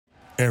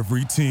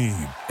Every team,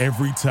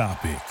 every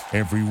topic,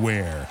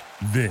 everywhere.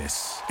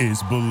 This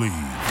is Believe. All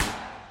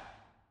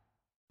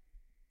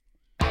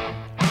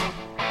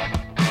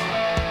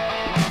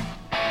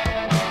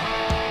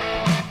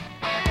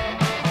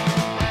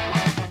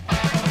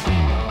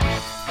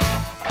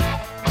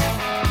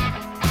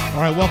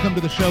right, welcome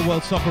to the show,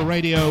 World Soccer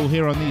Radio,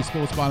 here on the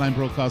Sports Byline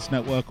Broadcast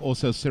Network,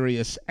 also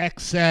Sirius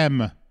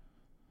XM,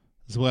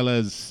 as well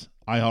as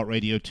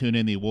iHeartRadio,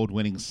 TuneIn, the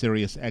award-winning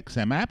Sirius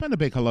XM app, and a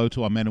big hello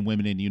to our men and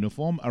women in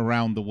uniform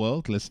around the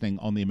world listening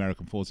on the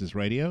American Forces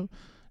Radio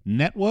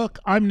Network.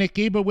 I'm Nick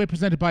Geber. We're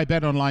presented by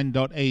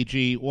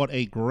BetOnline.ag. What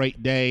a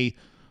great day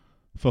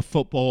for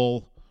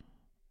football.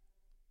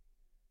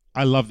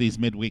 I love these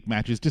midweek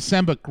matches.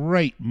 December,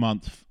 great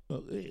month.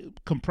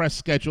 Compressed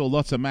schedule,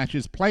 lots of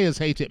matches. Players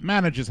hate it,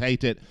 managers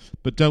hate it,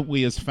 but don't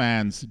we as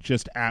fans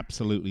just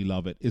absolutely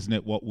love it? Isn't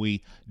it what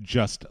we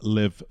just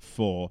live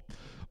for?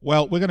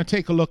 Well, we're going to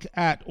take a look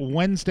at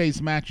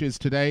Wednesday's matches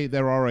today.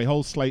 There are a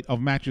whole slate of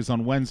matches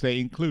on Wednesday,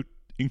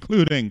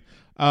 including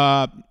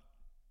the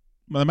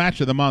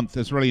match of the month.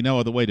 There's really no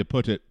other way to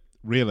put it,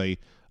 really,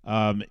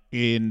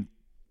 in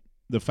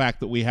the fact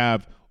that we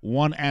have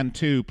 1 and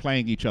 2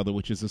 playing each other,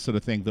 which is the sort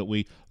of thing that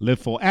we live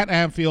for. At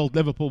Anfield,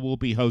 Liverpool will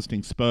be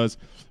hosting Spurs.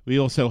 We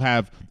also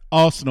have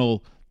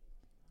Arsenal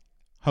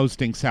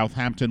hosting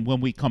Southampton.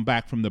 When we come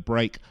back from the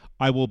break,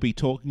 I will be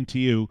talking to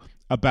you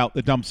about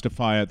the dumpster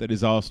fire that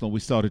is Arsenal.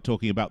 We started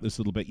talking about this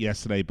a little bit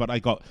yesterday, but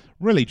I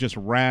just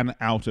ran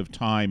out of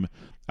time.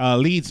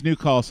 Leeds,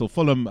 Newcastle,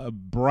 Fulham,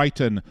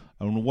 Brighton,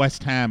 and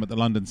West Ham at the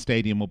London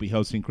Stadium will be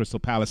hosting Crystal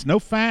Palace. No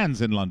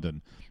fans in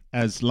London,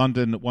 as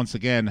London once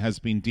again has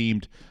been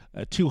deemed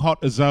too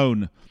hot a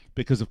zone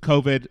because of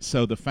COVID,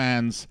 so the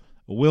fans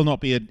will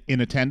not be in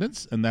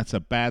attendance, and that's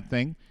a bad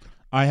thing.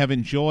 I have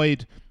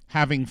enjoyed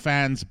having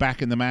fans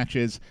back in the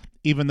matches.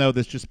 Even though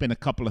there's just been a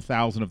couple of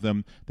thousand of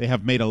them, they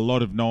have made a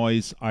lot of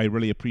noise. I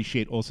really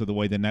appreciate also the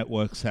way the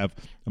networks have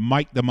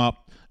mic'd them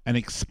up and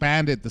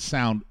expanded the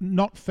sound,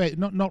 not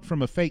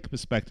from a fake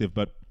perspective,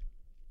 but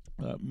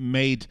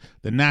made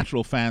the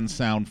natural fan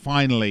sound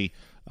finally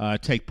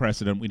take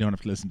precedent. We don't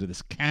have to listen to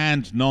this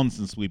canned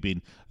nonsense we've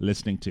been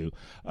listening to.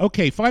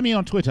 Okay, find me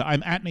on Twitter.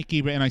 I'm at Nick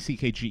Geber,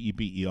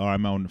 NickGeber.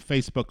 I'm on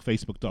Facebook,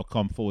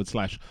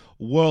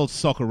 facebook.com/World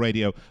Soccer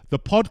Radio. The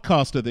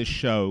podcast of this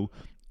show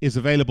is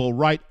available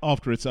right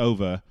after it's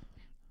over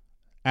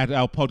at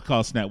our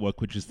podcast network,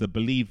 which is the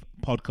Believe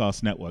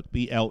Podcast Network,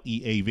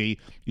 BLEAV.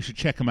 You should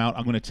check them out.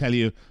 I'm going to tell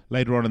you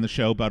later on in the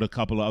show about a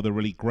couple of other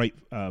really great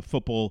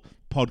football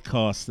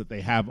podcasts that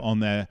they have on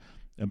there,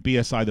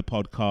 BSI the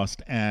podcast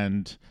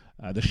and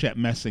the Shep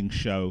Messing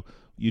Show.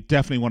 You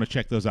definitely want to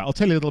check those out. I'll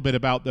tell you a little bit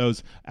about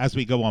those as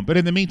we go on. But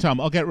in the meantime,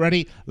 I'll get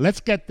ready. Let's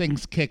get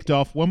things kicked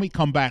off. When we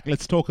come back,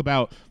 let's talk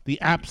about the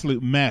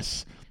absolute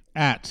mess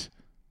at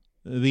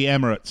the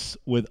Emirates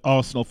with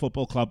Arsenal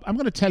Football Club. I'm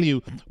going to tell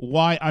you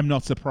why I'm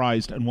not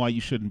surprised and why you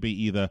shouldn't be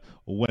either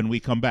when we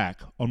come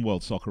back on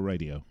World Soccer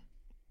Radio.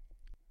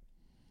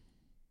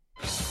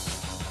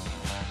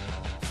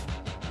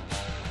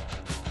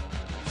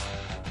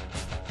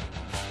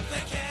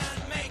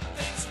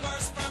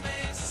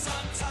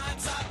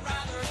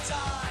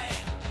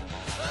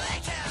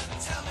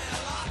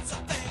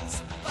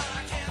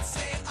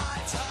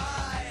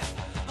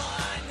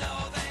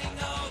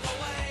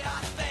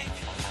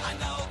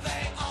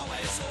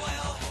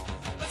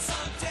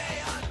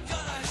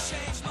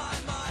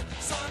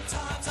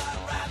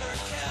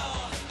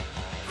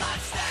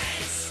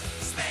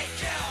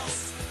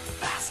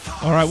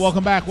 All right,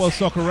 welcome back. World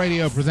Soccer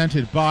Radio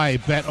presented by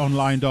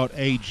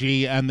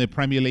BetOnline.ag and the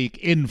Premier League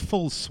in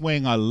full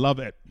swing. I love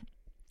it.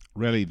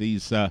 Really,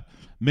 these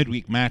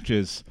midweek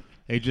matches,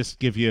 they just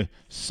give you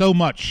so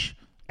much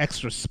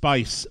extra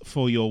spice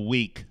for your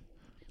week.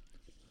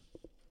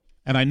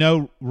 And I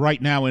know right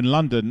now in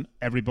London,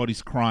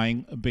 everybody's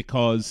crying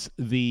because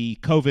the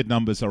COVID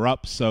numbers are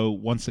up. So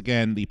once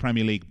again, the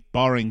Premier League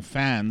barring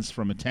fans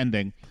from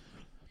attending.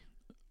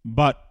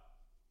 But,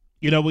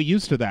 you know, we're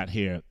used to that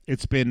here.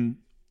 It's been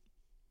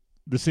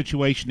the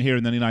situation here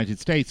in the United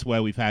States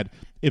where we've had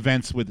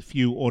events with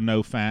few or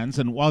no fans.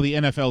 And while the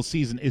NFL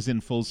season is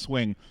in full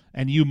swing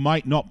and you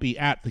might not be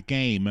at the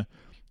game,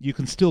 you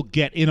can still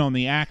get in on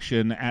the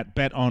action at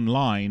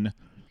BetOnline.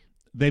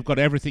 They've got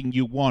everything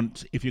you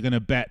want if you're going to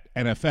bet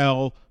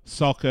NFL,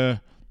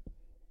 soccer,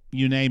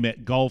 you name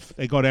it, golf.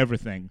 They got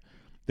everything.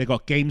 They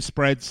got game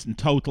spreads and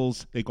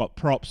totals. They got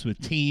props with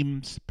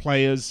teams,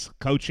 players,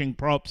 coaching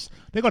props.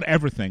 They got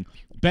everything.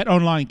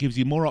 BetOnline gives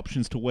you more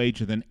options to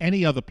wager than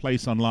any other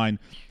place online.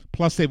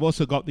 Plus, they've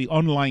also got the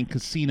online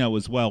casino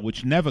as well,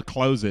 which never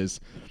closes.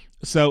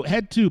 So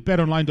head to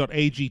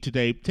betonline.ag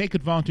today. Take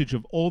advantage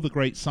of all the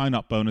great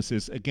sign-up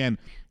bonuses. Again,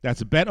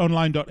 that's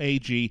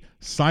betonline.ag.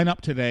 Sign up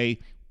today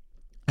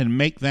and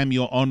make them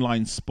your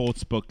online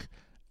sportsbook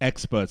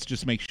experts.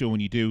 Just make sure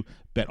when you do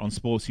bet on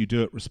sports, you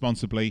do it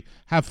responsibly.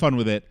 Have fun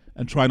with it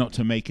and try not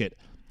to make it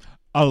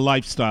a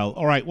lifestyle.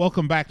 All right,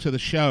 welcome back to the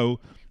show.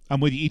 I'm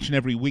with you each and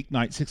every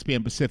weeknight, 6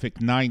 p.m. Pacific,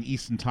 9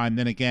 Eastern Time.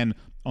 Then again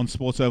on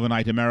Sports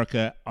Overnight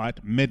America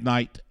at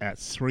midnight, at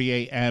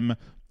 3 a.m.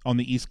 on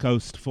the East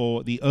Coast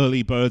for the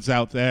early birds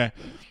out there.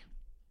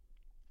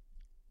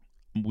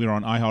 We're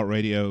on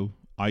iHeartRadio,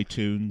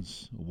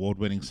 iTunes,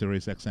 award-winning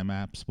Sirius XM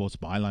app, Sports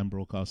Byline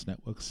Broadcast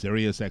Network,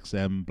 Sirius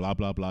XM, blah,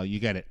 blah, blah. You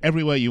get it.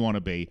 Everywhere you want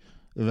to be,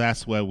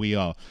 that's where we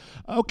are.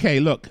 Okay,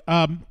 look,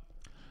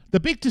 the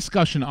big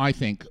discussion, I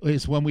think,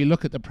 is when we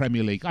look at the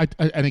Premier League.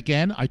 And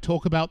again, I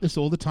talk about this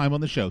all the time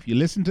on the show. If you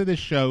listen to this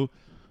show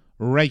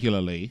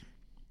regularly,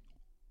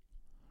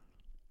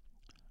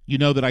 you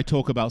know that I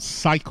talk about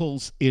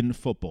cycles in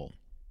football.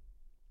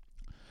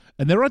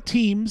 And there are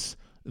teams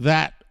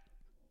that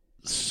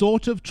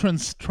sort of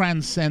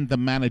transcend the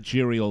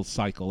managerial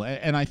cycle.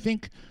 And I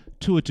think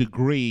to a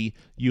degree,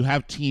 you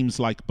have teams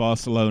like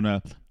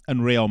Barcelona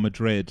and Real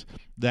Madrid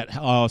that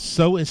are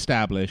so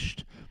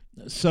established,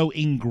 so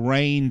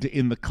ingrained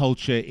in the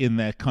culture in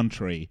their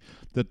country,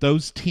 that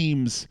those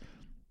teams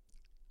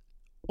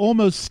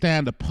almost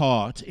stand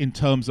apart in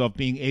terms of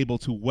being able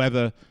to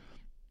weather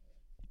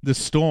the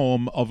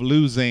storm of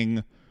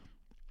losing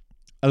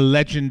a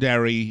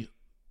legendary,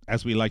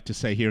 as we like to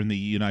say here in the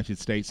United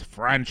States,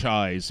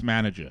 franchise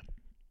manager.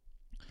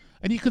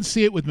 And you can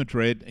see it with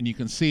Madrid, and you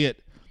can see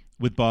it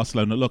with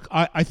Barcelona. Look,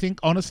 I think,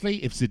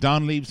 honestly, if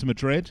Zidane leaves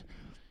Madrid,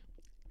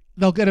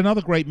 they'll get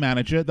another great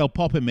manager, they'll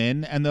pop him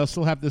in, and they'll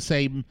still have the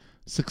same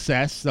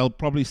success. They'll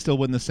probably still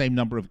win the same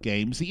number of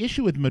games. The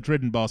issue with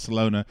Madrid and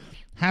Barcelona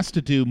has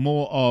to do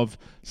more of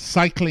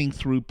cycling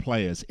through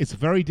players. It's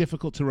very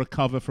difficult to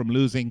recover from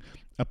losing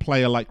a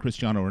player like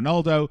Cristiano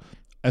Ronaldo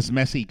as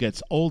Messi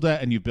gets older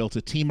and you've built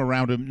a team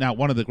around him. Now,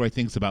 one of the great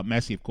things about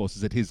Messi, of course,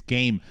 is that his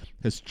game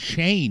has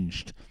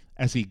changed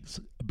as he's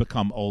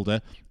become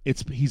older.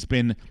 He's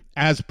been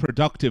as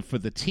productive for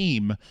the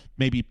team,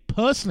 maybe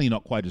personally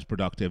not quite as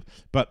productive,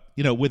 but,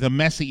 you know, with a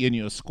Messi in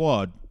your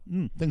squad,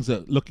 things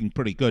are looking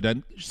pretty good.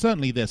 And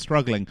certainly they're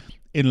struggling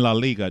in La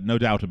Liga, no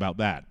doubt about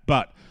that.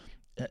 But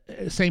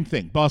same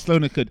thing.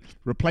 Barcelona could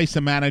replace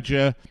a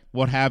manager,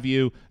 what have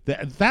you.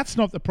 That's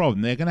not the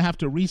problem. They're going to have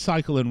to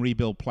recycle and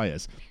rebuild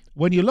players.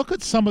 When you look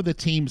at some of the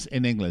teams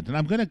in England, and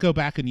I'm going to go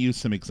back and use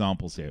some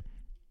examples here.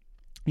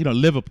 You know,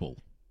 Liverpool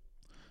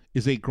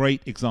is a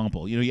great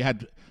example. You know,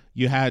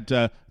 you had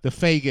the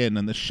Fagan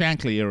and the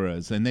Shankly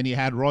eras, and then you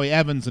had Roy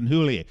Evans and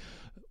Houllier.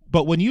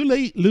 But when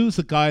you lose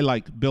a guy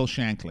like Bill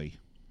Shankly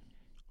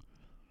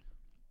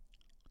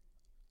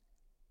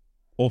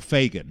or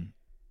Fagan,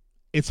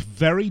 it's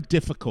very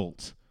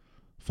difficult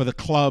for the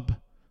club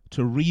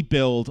to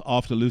rebuild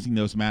after losing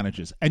those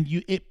managers. And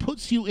it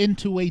puts you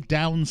into a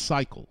down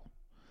cycle.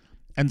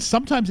 And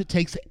sometimes it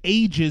takes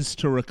ages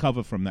to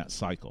recover from that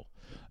cycle.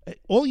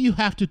 All you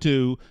have to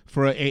do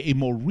for a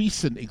more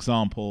recent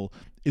example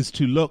is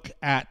to look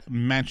at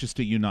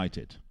Manchester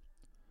United.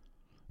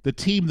 The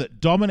team that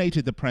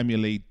dominated the Premier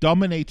League,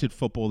 dominated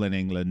football in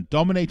England,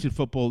 dominated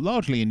football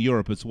largely in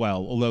Europe as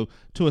well, although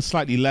to a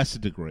slightly lesser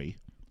degree.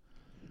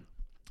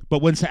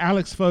 But when Sir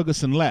Alex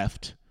Ferguson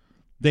left,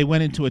 they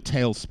went into a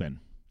tailspin.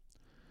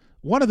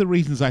 One of the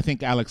reasons I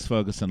think Alex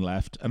Ferguson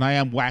left, and I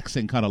am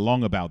waxing kind of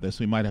long about this,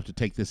 we might have to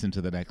take this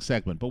into the next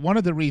segment, but one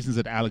of the reasons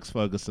that Alex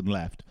Ferguson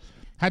left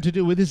had to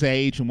do with his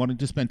age and wanting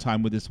to spend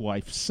time with his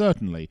wife,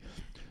 certainly.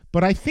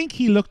 But I think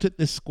he looked at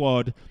this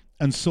squad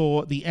and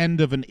saw the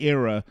end of an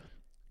era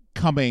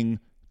coming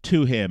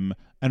to him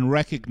and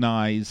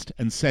recognized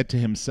and said to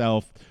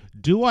himself,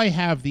 do I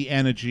have the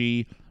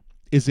energy?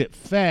 Is it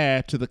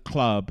fair to the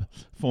club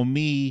for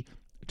me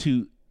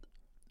to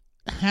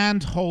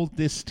handhold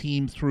this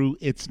team through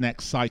its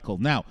next cycle?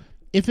 Now,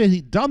 if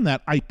he'd done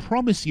that, I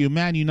promise you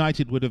Man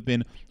United would have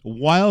been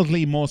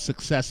wildly more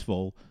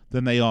successful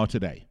than they are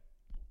today.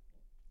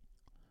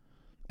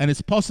 And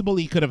it's possible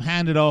he could have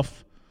handed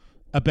off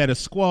a better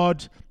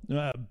squad,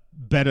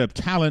 better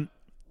talent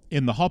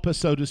in the hopper,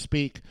 so to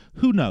speak.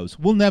 Who knows?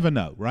 We'll never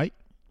know, right?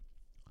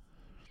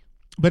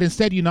 But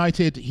instead,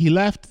 United, he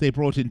left. They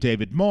brought in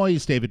David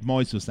Moyes. David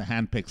Moyes was the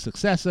hand-picked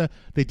successor.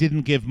 They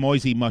didn't give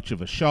Moyesy much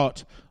of a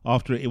shot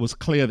after it was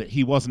clear that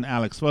he wasn't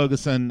Alex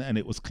Ferguson, and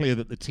it was clear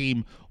that the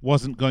team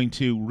wasn't going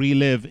to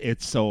relive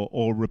its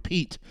or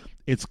repeat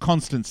its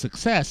constant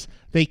success.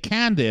 They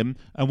canned him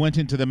and went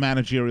into the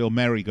managerial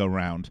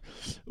merry-go-round.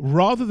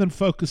 Rather than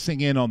focusing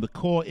in on the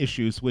core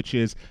issues, which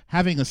is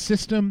having a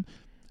system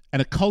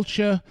and a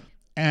culture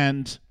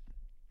and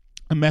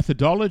a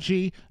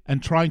methodology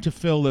and trying to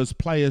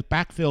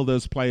backfill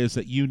those players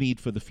that you need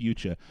for the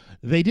future.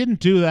 They didn't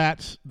do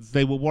that.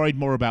 They were worried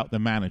more about the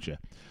manager.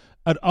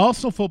 At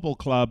Arsenal Football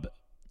Club,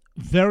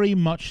 very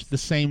much the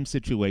same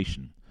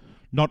situation.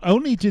 Not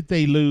only did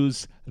they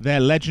lose their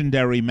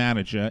legendary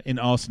manager in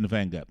Arsene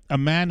Wenger, a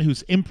man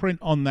whose imprint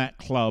on that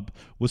club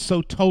was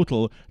so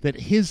total that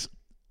his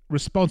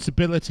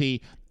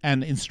responsibility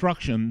and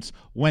instructions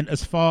went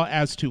as far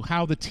as to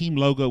how the team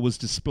logo was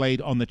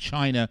displayed on the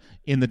china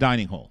in the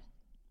dining hall.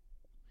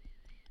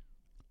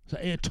 So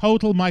a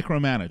total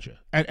micromanager.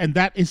 And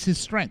that is his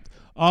strength.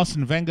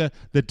 Arsene Wenger,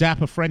 the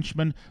dapper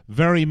Frenchman,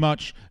 very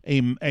much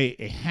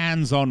a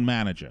hands-on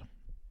manager.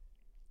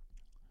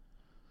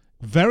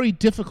 Very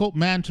difficult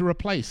man to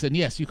replace. And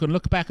yes, you can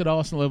look back at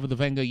Arsenal over the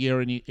Wenger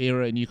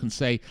era and you can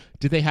say,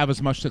 did they have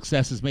as much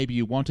success as maybe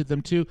you wanted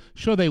them to?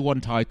 Sure, they won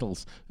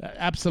titles.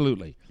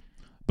 Absolutely.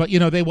 But,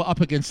 they were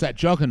up against that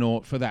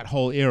juggernaut for that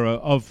whole era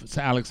of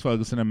Sir Alex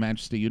Ferguson and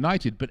Manchester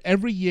United. But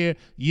every year,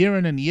 year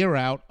in and year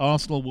out,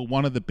 Arsenal were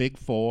one of the big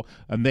four,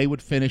 and they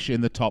would finish in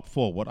the top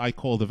four, what I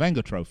call the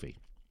Wenger Trophy.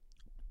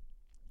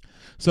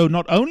 So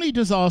not only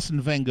does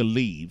Arsene Wenger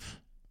leave,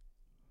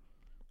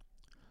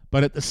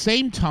 but at the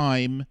same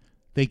time,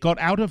 they got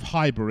out of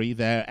Highbury,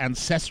 their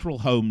ancestral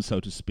home, so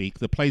to speak,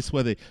 the place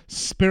where the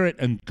spirit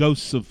and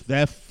ghosts of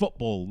their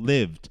football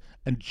lived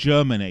and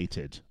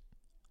germinated.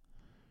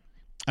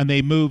 And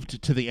they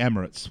moved to the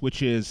Emirates,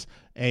 which is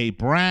a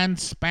brand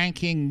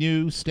spanking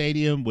new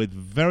stadium with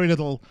very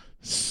little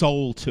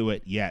soul to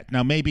it yet.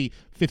 Now, maybe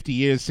 50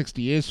 years,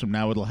 60 years from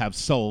now, it'll have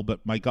soul,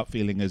 but my gut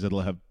feeling is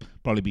it'll have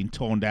probably been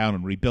torn down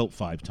and rebuilt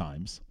 5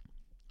 times.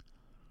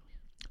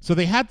 So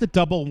they had the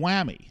double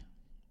whammy.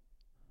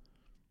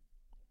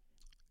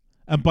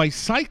 And by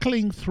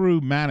cycling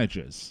through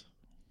managers,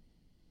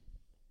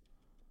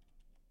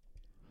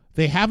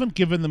 they haven't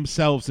given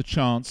themselves a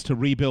chance to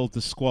rebuild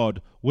the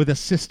squad with a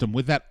system,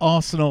 with that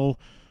Arsenal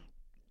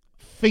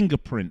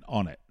fingerprint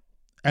on it.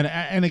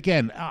 And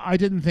again, I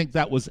didn't think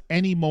that was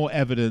any more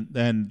evident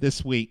than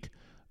this week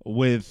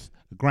with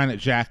Granit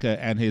Xhaka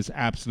and his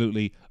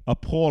absolutely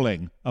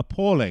appalling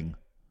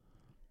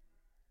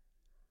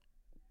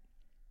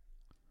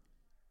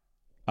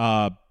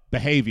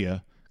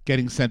behavior,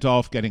 getting sent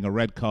off, getting a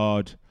red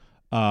card,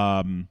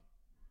 and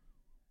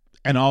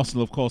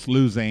Arsenal, of course,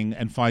 losing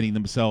and finding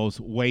themselves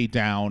way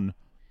down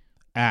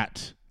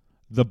at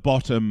the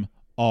bottom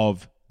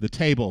of the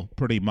table,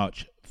 pretty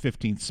much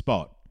 15th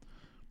spot.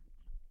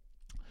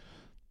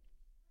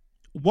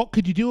 What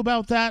could you do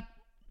about that?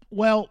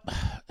 Well,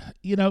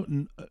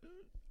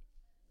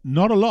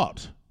 not a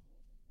lot.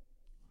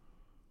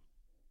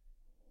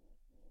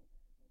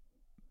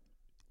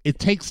 It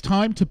takes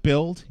time to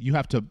build. You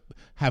have to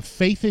have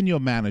faith in your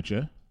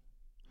manager.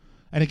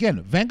 And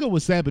again, Wenger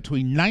was there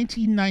between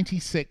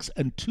 1996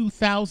 and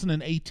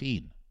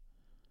 2018.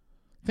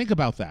 Think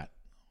about that.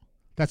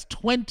 That's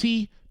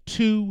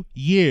 22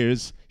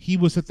 years he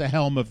was at the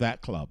helm of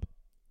that club.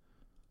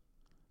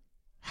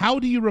 How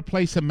do you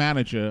replace a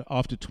manager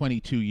after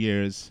 22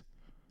 years?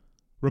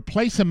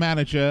 Replace a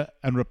manager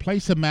and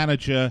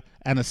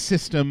a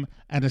system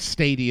and a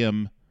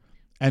stadium,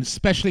 and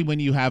especially when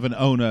you have an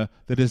owner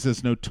that is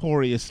as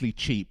notoriously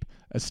cheap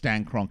as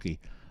Stan Kroenke.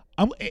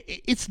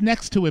 It's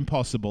next to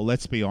impossible,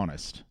 let's be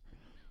honest.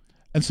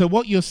 And so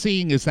what you're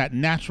seeing is that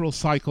natural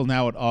cycle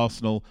now at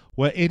Arsenal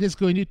where it is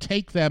going to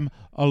take them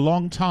a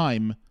long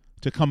time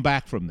to come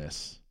back from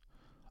this.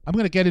 I'm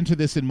going to get into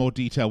this in more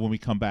detail when we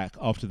come back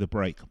after the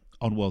break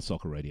on World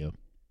Soccer Radio.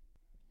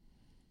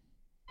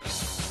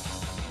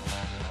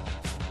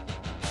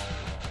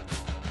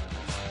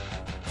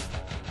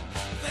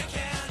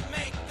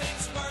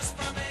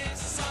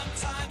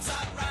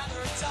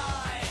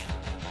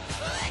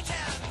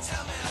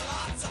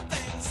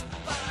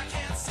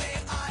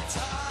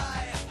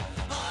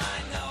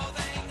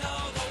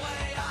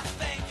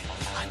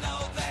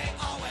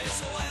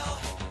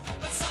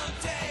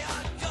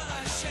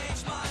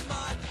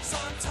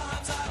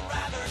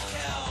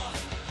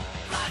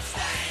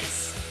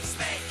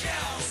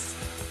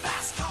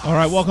 All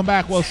right, welcome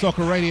back. World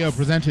Soccer Radio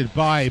presented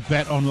by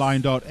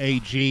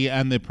BetOnline.ag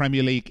and the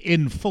Premier League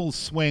in full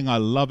swing. I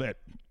love it.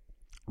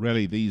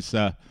 Really, these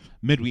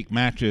midweek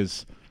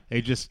matches,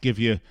 they just give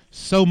you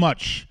so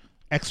much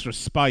extra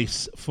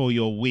spice for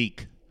your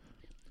week.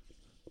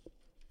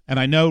 And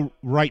I know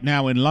right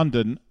now in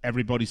London,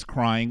 everybody's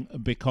crying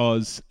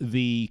because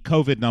the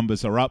COVID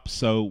numbers are up.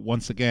 So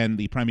once again,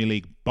 the Premier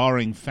League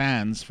barring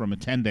fans from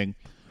attending.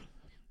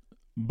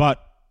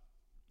 But,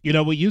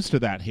 we're used to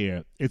that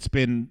here. It's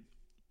been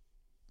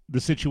the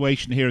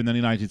situation here in the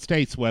United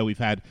States where we've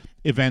had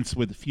events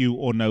with few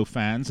or no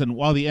fans. And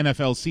while the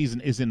NFL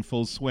season is in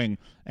full swing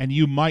and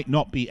you might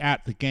not be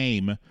at the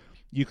game,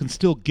 you can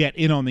still get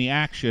in on the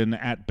action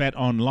at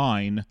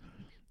BetOnline.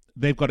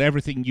 They've got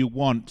everything you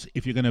want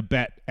if you're going to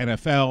bet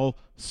NFL,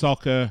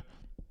 soccer,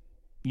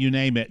 you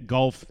name it,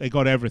 golf. They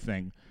got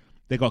everything.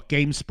 They got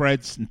game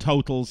spreads and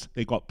totals.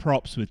 They got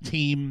props with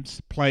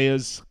teams,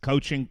 players,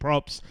 coaching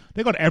props.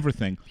 They got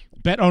everything.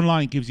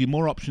 BetOnline gives you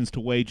more options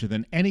to wager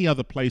than any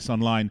other place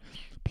online.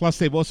 Plus,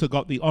 they've also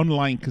got the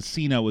online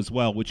casino as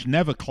well, which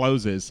never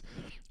closes.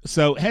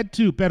 So head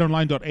to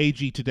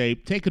betonline.ag today.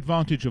 Take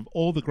advantage of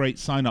all the great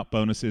sign-up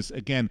bonuses.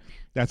 Again,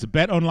 that's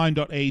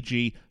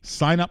betonline.ag.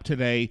 Sign up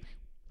today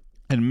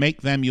and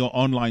make them your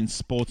online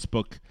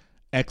sportsbook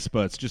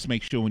experts. Just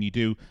make sure when you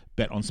do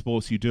bet on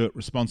sports, you do it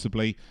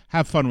responsibly.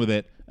 Have fun with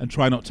it and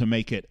try not to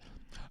make it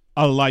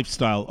a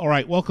lifestyle. All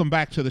right, welcome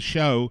back to the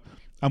show.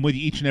 I'm with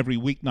you each and every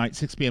weeknight,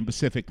 6 p.m.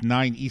 Pacific,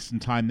 9 Eastern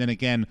Time. Then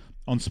again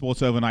on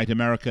Sports Overnight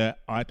America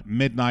at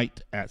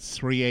midnight at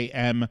 3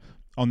 a.m.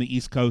 on the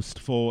East Coast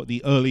for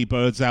the early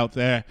birds out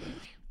there.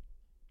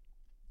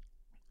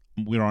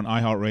 We're on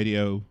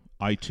iHeartRadio,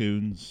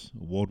 iTunes,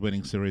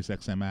 award-winning Sirius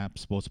XM app,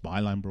 Sports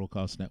Byline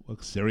Broadcast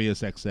Network,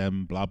 Sirius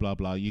XM, blah, blah,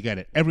 blah. You get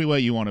it. Everywhere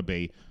you want to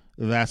be,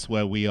 that's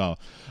where we are.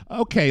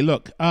 Okay,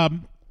 look,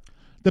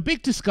 the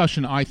big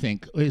discussion, I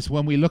think, is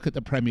when we look at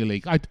the Premier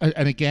League.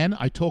 And again,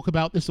 I talk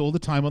about this all the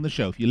time on the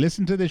show. If you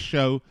listen to this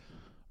show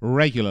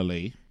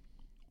regularly,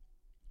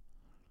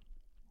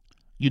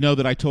 you know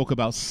that I talk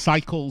about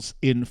cycles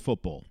in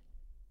football.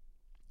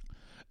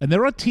 And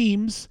there are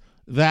teams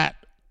that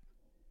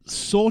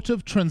sort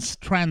of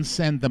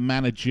transcend the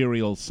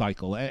managerial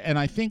cycle. And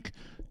I think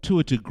to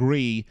a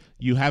degree,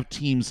 you have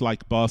teams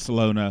like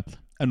Barcelona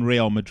and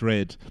Real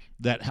Madrid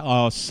that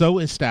are so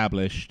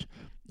established,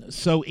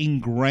 so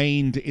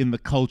ingrained in the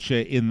culture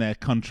in their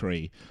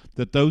country,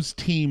 that those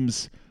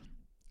teams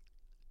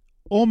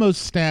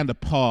almost stand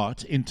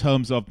apart in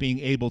terms of being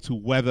able to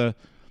weather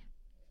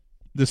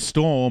the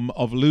storm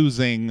of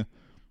losing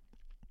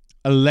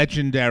a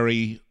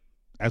legendary,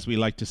 as we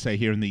like to say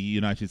here in the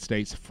United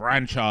States,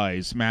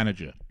 franchise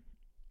manager.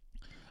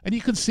 And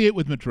you can see it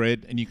with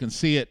Madrid, and you can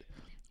see it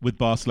with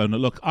Barcelona.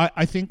 Look,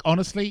 I think,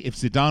 honestly, if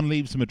Zidane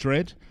leaves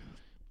Madrid,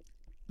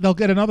 they'll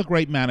get another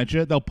great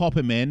manager, they'll pop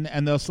him in,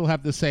 and they'll still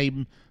have the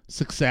same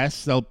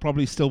success. They'll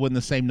probably still win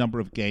the same number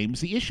of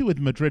games. The issue with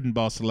Madrid and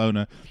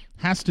Barcelona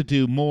has to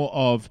do more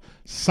of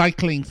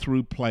cycling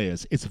through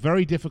players. It's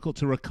very difficult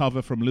to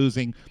recover from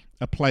losing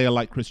a player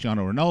like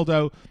Cristiano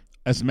Ronaldo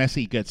as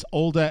Messi gets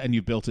older and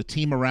you've built a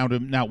team around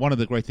him. Now, one of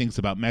the great things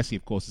about Messi,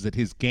 of course, is that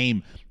his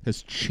game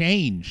has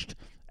changed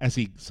as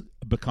he's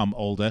become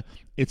older.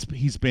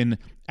 He's been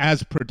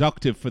as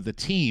productive for the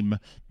team,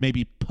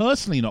 maybe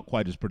personally not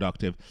quite as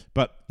productive,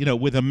 but, you know,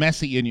 with a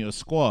Messi in your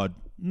squad,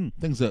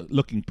 things are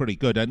looking pretty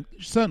good. And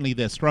certainly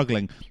they're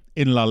struggling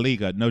in La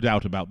Liga, no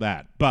doubt about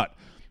that. But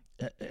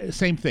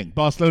same thing.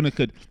 Barcelona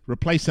could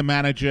replace a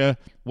manager,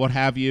 what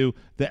have you.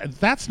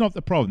 That's not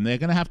the problem. They're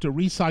going to have to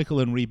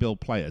recycle and rebuild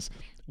players.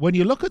 When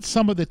you look at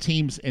some of the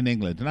teams in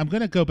England, and I'm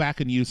going to go back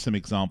and use some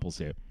examples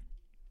here.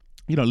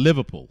 You know,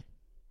 Liverpool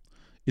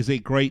is a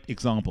great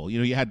example. You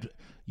know,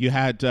 you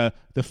had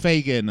the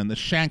Fagan and the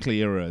Shankly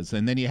eras,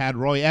 and then you had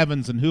Roy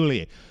Evans and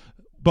Houllier.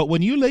 But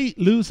when you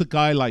lose a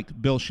guy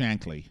like Bill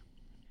Shankly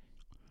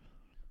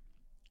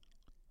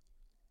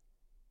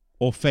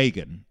or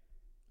Fagan,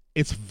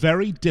 it's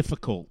very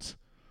difficult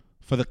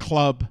for the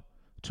club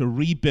to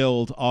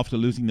rebuild after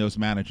losing those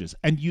managers.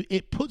 And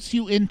it puts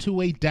you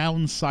into a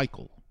down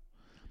cycle.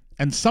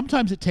 And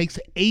sometimes it takes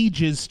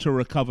ages to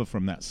recover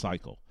from that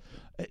cycle.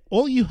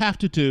 All you have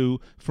to do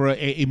for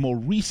a more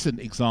recent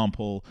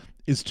example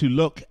is to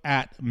look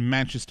at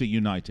Manchester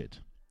United.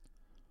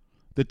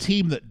 The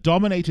team that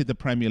dominated the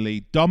Premier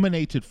League,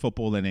 dominated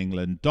football in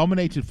England,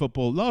 dominated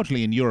football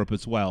largely in Europe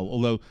as well,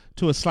 although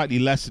to a slightly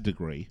lesser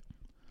degree.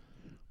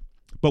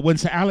 But when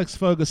Sir Alex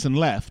Ferguson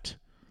left,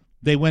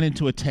 they went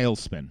into a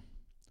tailspin.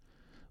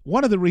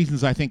 One of the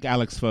reasons I think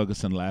Alex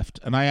Ferguson left,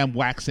 and I am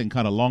waxing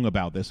kind of long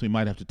about this, we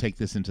might have to take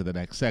this into the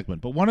next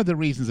segment, but one of the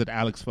reasons that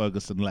Alex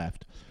Ferguson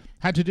left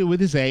had to do with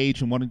his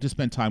age and wanting to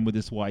spend time with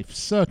his wife,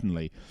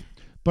 certainly.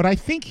 But I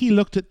think he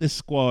looked at this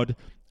squad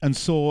and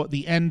saw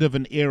the end of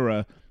an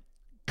era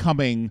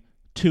coming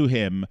to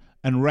him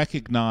and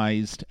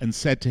recognized and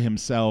said to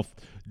himself,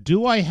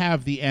 do I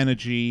have the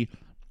energy?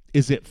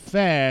 Is it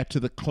fair to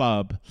the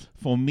club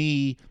for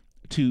me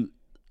to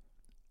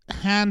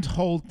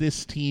handhold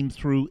this team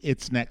through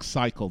its next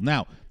cycle?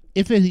 Now,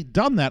 if he'd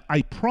done that,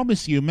 I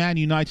promise you Man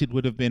United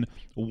would have been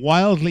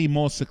wildly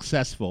more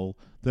successful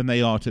than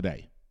they are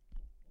today.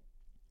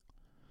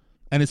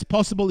 And it's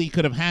possible he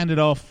could have handed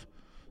off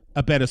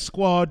a better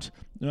squad,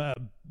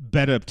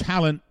 better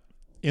talent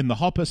in the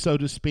hopper, so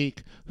to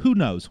speak. Who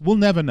knows? We'll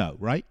never know,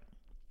 right?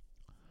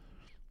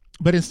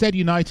 But instead,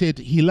 United,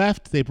 he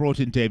left. They brought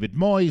in David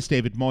Moyes.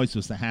 David Moyes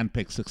was the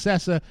hand-picked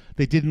successor.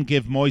 They didn't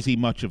give Moyesy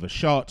much of a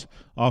shot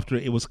after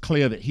it was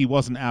clear that he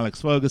wasn't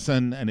Alex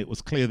Ferguson, and it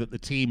was clear that the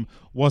team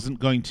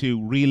wasn't going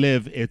to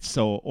relive its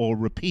or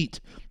repeat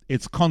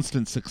its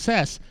constant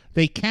success.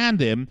 They canned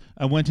him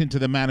and went into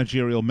the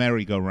managerial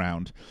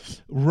merry-go-round.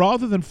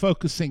 Rather than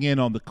focusing in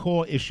on the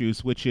core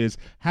issues, which is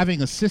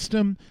having a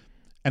system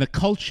and a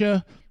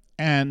culture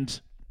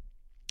and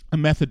a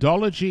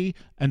methodology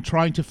and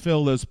trying to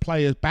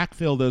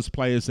backfill those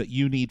players that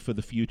you need for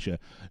the future.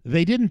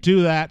 They didn't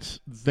do that.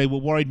 They were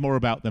worried more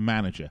about the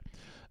manager.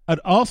 At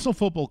Arsenal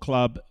Football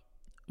Club,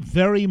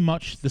 very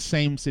much the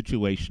same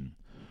situation.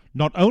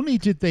 Not only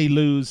did they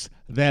lose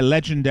their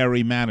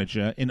legendary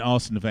manager in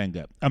Arsene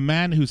Wenger, a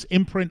man whose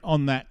imprint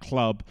on that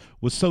club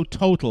was so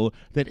total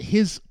that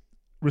his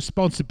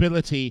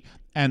responsibility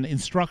and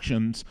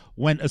instructions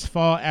went as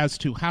far as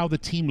to how the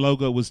team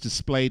logo was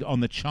displayed on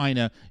the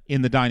china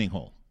in the dining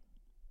hall.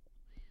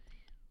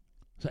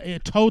 So a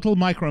total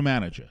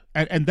micromanager.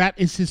 And that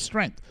is his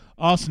strength.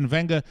 Arsene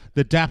Wenger,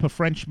 the dapper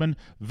Frenchman,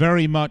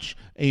 very much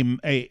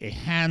a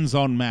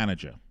hands-on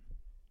manager.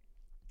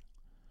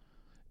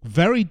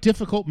 Very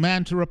difficult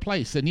man to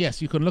replace. And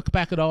yes, you can look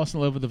back at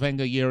Arsenal over the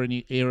Wenger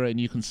era and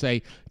you can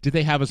say, did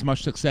they have as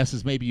much success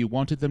as maybe you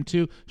wanted them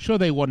to? Sure,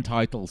 they won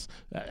titles.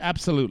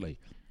 Absolutely.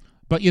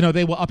 But,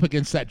 they were up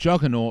against that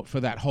juggernaut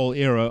for that whole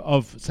era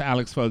of Sir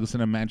Alex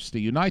Ferguson and Manchester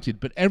United.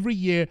 But every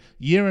year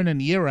in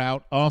and year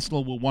out,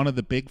 Arsenal were one of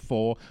the big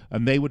four,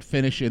 and they would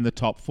finish in the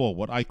top four,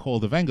 what I call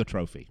the Wenger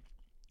Trophy.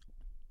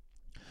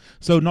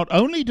 So not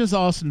only does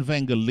Arsene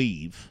Wenger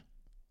leave,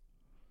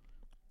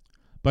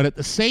 but at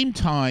the same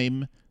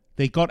time,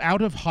 they got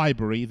out of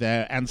Highbury,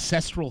 their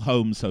ancestral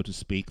home, so to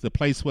speak, the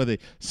place where the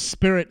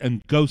spirit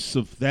and ghosts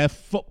of their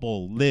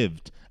football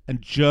lived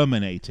and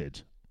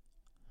germinated.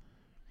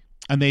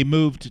 And they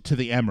moved to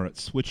the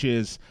Emirates, which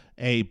is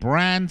a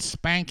brand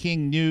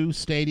spanking new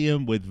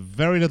stadium with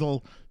very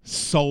little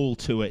soul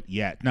to it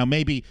yet. Now,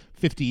 maybe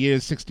 50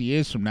 years, 60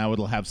 years from now,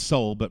 it'll have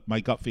soul, but my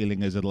gut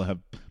feeling is it'll have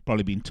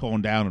probably been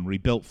torn down and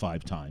rebuilt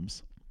 5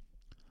 times.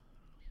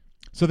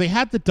 So they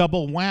had the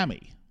double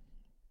whammy.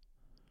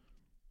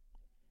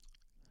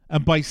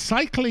 And by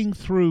cycling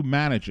through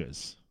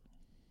managers,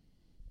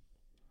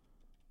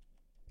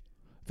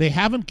 they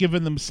haven't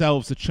given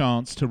themselves a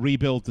chance to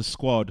rebuild the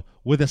squad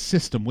with a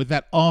system, with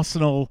that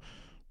Arsenal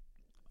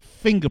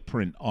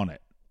fingerprint on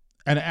it.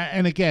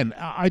 And again,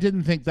 I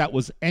didn't think that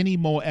was any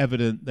more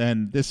evident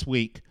than this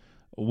week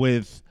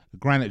with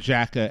Granit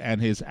Xhaka and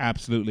his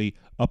absolutely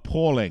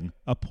appalling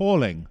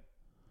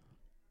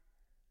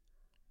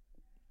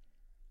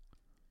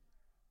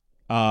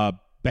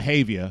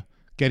behavior,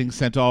 getting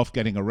sent off,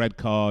 getting a red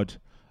card,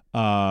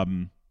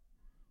 and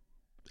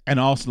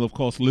Arsenal, of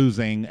course,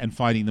 losing and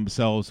finding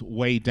themselves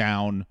way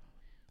down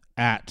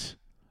at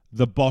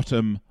the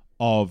bottom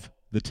of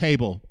the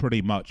table,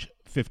 pretty much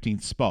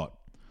 15th spot.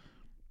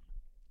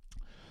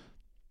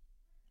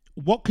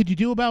 What could you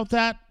do about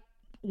that?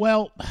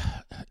 Well,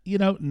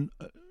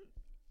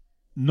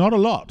 not a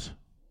lot.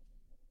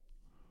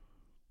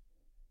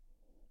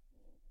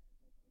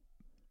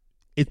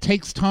 It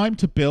takes time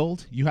to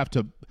build. You have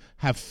to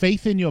have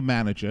faith in your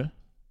manager.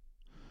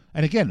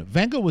 And again,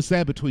 Wenger was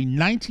there between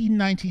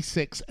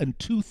 1996 and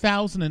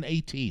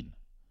 2018.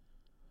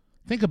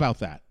 Think about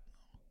that.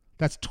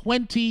 That's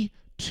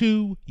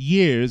 22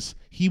 years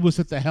he was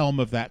at the helm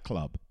of that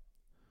club.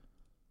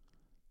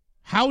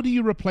 How do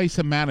you replace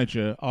a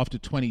manager after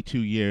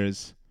 22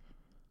 years?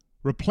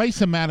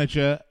 Replace a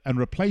manager and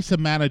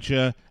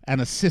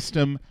a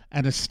system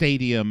and a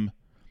stadium,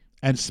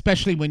 and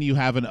especially when you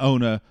have an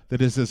owner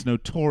that is as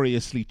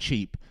notoriously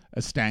cheap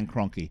as Stan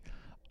Kroenke.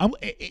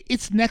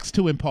 It's next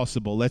to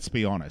impossible, let's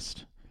be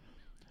honest.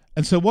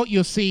 And so what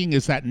you're seeing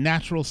is that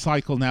natural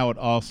cycle now at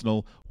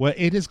Arsenal where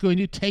it is going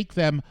to take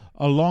them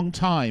a long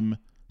time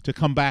to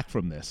come back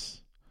from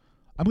this.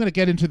 I'm going to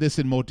get into this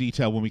in more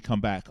detail when we come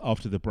back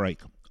after the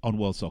break on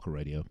World Soccer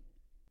Radio.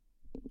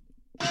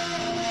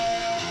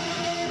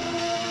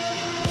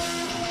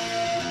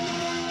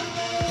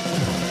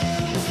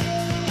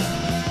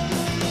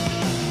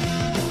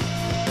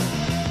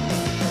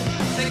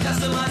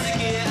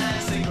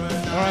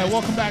 All right,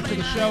 welcome back to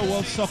the show,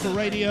 World Soccer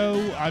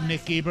Radio. I'm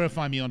Nick Geber.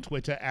 Find me on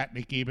Twitter at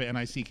Nick Geber,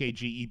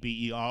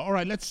 Nickgeber. All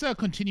right, let's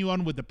continue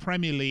on with the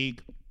Premier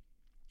League.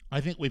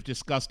 I think we've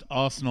discussed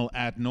Arsenal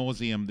ad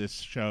nauseum this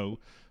show,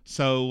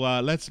 so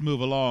let's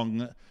move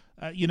along.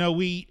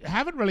 We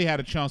haven't really had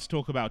a chance to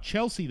talk about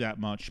Chelsea that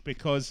much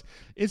because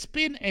it's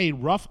been a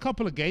rough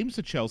couple of games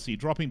for Chelsea,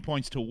 dropping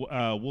points to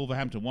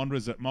Wolverhampton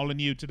Wanderers at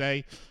Molineux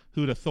today.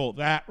 Who'd have thought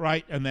that,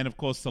 right? And then, of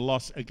course, the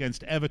loss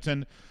against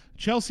Everton.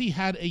 Chelsea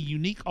had a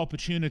unique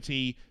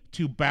opportunity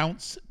to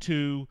bounce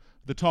to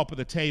the top of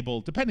the table,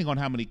 depending on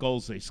how many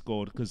goals they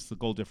scored, because the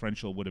goal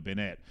differential would have been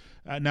it.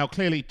 Now,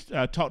 clearly,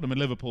 Tottenham and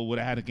Liverpool would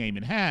have had a game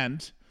in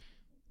hand,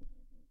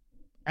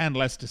 and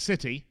Leicester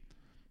City.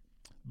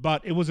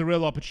 But it was a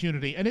real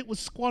opportunity, and it was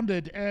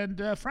squandered.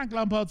 And Frank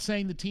Lampard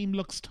saying the team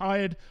looks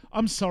tired.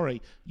 I'm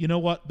sorry. You know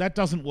what? That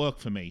doesn't work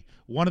for me.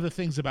 One of the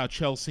things about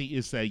Chelsea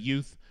is their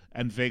youth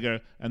and vigor,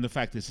 and the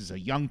fact this is a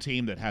young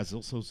team that has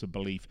all sorts of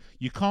belief.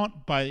 You can't,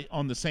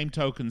 on the same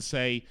token,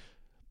 say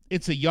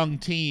it's a young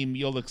team,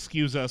 you'll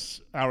excuse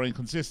us our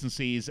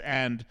inconsistencies,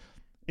 and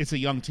it's a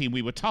young team,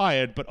 we were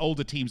tired, but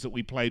older teams that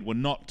we played were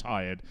not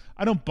tired.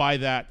 I don't buy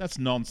that. That's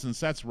nonsense.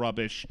 That's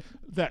rubbish.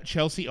 That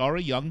Chelsea are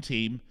a young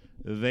team.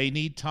 They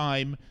need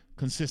time.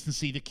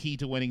 Consistency, the key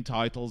to winning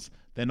titles.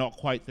 They're not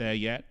quite there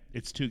yet.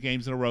 It's 2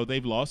 games in a row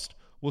they've lost.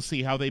 We'll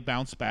see how they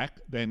bounce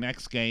back. Their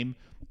next game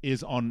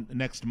is on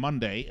next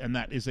Monday, and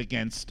that is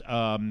against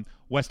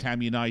West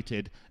Ham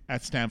United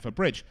at Stamford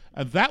Bridge.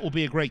 And that will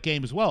be a great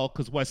game as well,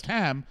 because West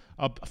Ham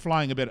are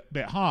flying a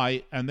bit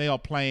high, and they are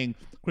playing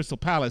Crystal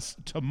Palace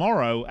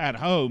tomorrow at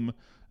home,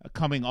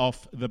 coming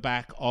off the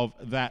back of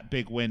that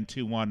big win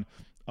 2-1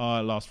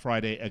 last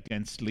Friday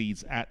against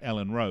Leeds at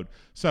Elland Road.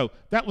 So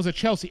that was a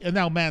Chelsea. And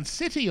now Man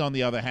City, on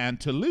the other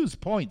hand, to lose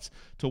points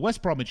to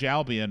West Bromwich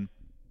Albion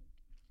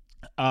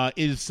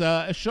is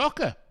a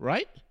shocker,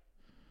 right?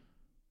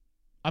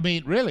 I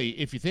mean, really,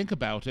 if you think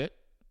about it,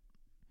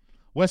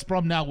 West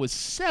Brom now with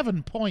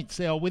 7 points.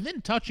 They are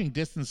within touching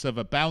distance of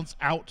a bounce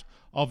out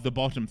of the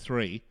bottom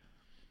 3.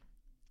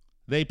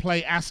 They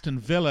play Aston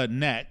Villa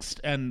next,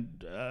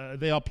 and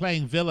they are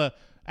playing Villa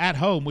at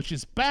home, which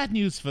is bad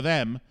news for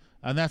them.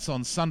 and that's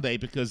on Sunday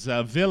because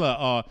Villa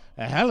are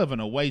a hell of an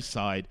away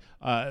side.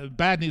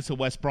 Bad news for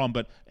West Brom,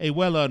 but a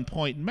well-earned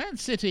point. Man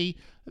City,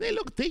 they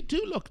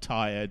do look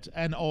tired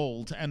and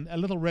old and a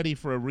little ready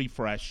for a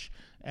refresh,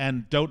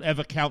 and don't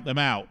ever count them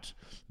out.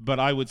 But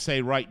I would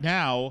say right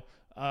now,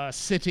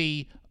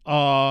 City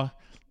are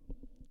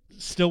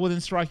still within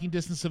striking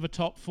distance of a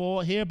top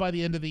four here by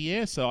the end of the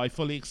year, so I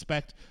fully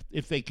expect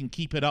if they can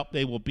keep it up,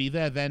 they will be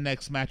there. Their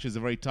next match is a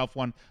very tough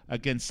one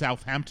against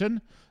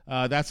Southampton.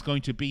 That's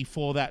going to be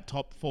for that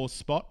top four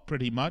spot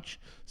pretty much,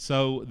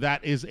 so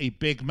that is a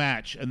big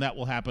match, and that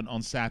will happen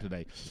on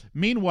Saturday.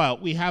 Meanwhile,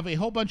 we have a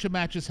whole bunch of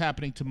matches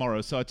happening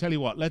tomorrow, so I tell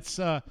you what, let's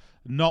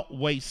not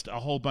waste a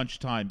whole bunch of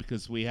time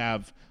because we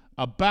have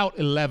about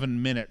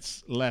 11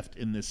 minutes left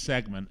in this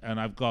segment, and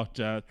I've got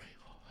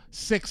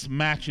 6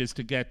 matches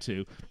to get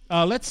to.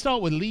 Let's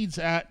start with Leeds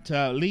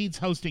Leeds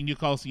hosting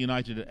Newcastle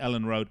United at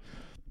Ellen Road.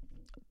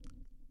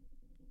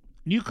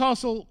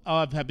 Newcastle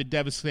have been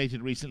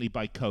devastated recently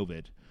by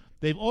COVID.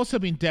 They've also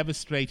been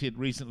devastated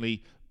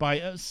recently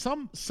by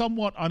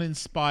somewhat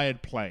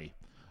uninspired play.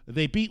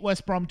 They beat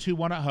West Brom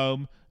 2-1 at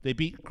home. They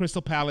beat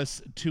Crystal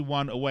Palace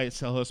 2-1 away at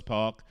Selhurst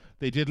Park.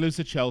 They did lose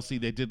to Chelsea.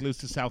 They did lose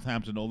to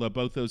Southampton, although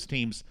both those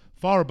teams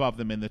far above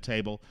them in the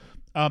table.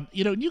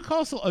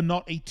 Newcastle are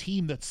not a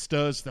team that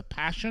stirs the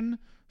passion,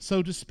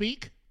 so to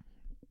speak,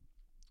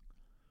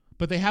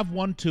 but they have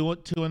won two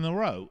in a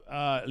row.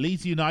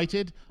 Leeds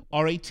United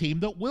are a team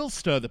that will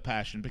stir the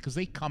passion because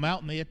they come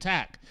out and they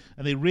attack,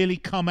 and they really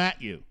come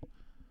at you.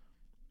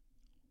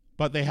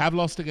 But they have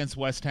lost against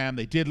West Ham.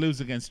 They did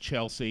lose against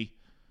Chelsea,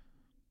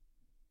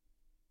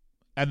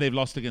 and they've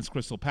lost against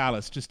Crystal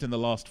Palace just in the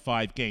last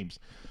 5 games.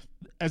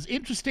 As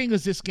interesting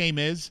as this game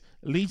is,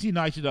 Leeds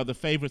United are the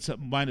favourites at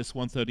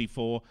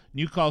 -134,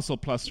 Newcastle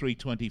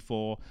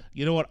 +324.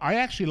 You know what? I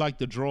actually like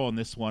the draw on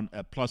this one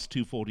at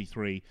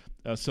 +243,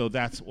 so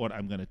that's what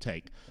I'm going to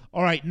take.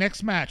 All right,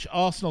 next match,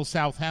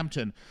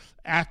 Arsenal-Southampton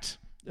at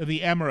the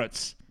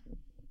Emirates.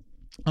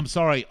 I'm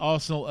sorry,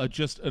 Arsenal are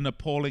just an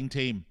appalling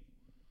team,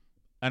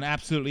 an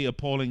absolutely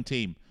appalling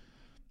team.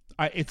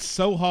 It's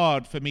so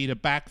hard for me to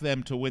back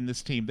them to win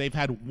this team. They've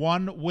had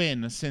 1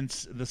 win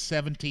since the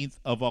 17th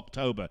of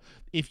October.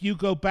 If you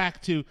go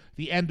back to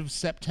the end of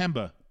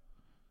September,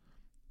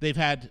 they've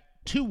had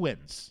 2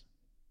 wins,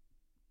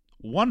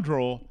 1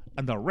 draw,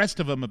 and the rest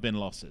of them have been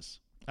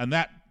losses. And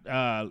that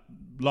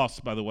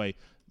loss, by the way,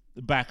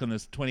 back on the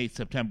 28th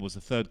September was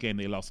the 3rd game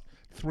they lost,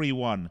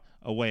 3-1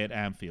 away at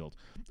Anfield.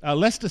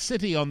 Leicester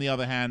City, on the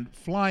other hand,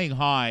 flying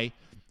high,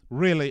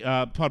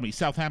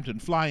 Southampton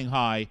flying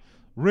high.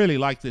 Really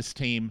like this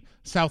team.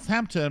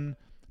 Southampton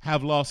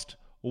have lost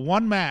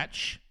 1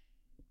 match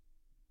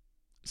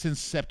since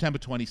September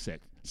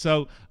 26th.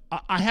 So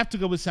I have to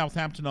go with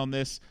Southampton on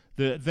this.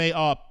 They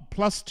are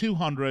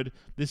 +200.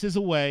 This is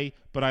away,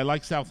 but I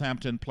like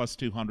Southampton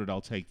 +200. I'll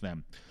take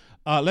them.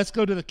 Let's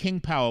go to the King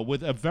Power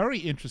with a very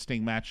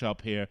interesting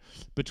matchup here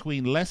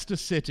between Leicester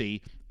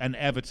City and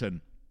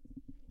Everton.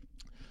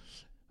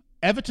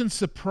 Everton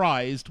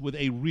surprised with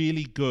a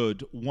really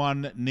good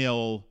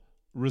 1-0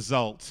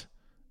 result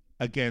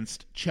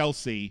against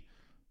Chelsea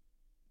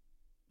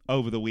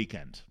over the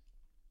weekend.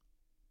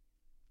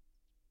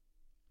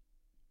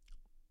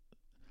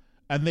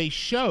 And they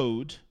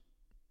showed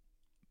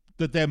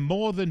that they're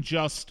more than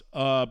just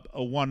a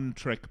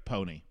one-trick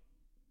pony.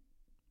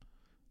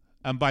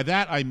 And by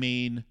that I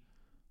mean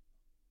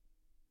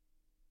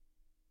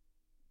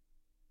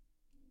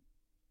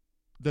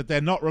that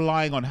they're not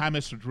relying on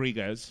James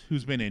Rodriguez,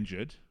 who's been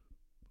injured,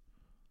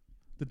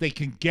 that they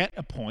can get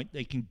a point,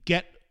 they can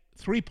get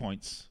 3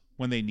 points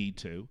when they need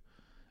to.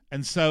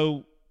 And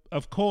so,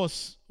 of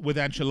course, with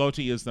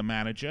Ancelotti as the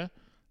manager,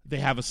 they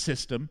have a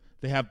system,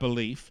 they have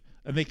belief,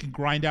 and they can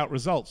grind out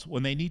results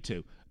when they need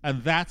to.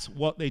 And that's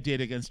what they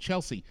did against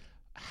Chelsea.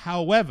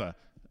 However,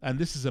 and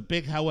this is a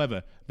big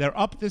however, they're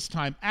up this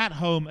time at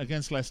home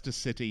against Leicester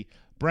City.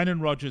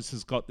 Brendan Rodgers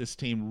has got this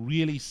team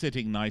really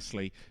sitting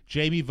nicely.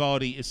 Jamie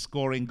Vardy is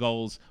scoring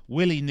goals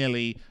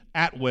willy-nilly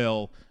at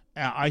will.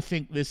 I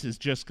think this is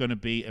just going to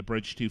be a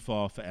bridge too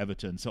far for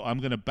Everton. So I'm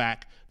going to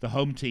back the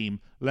home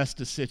team,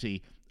 Leicester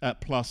City, at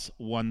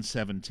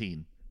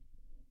 +117.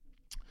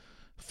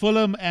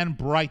 Fulham and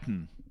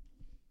Brighton.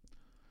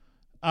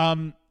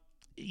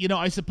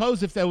 I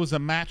suppose if there was a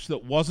match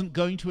that wasn't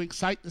going to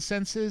excite the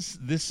senses,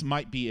 this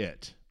might be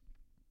it.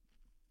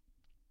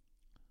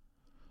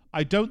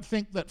 I don't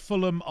think that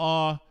Fulham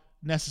are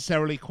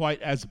necessarily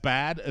quite as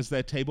bad as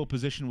their table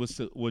position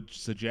would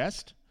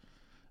suggest.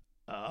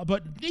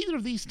 But neither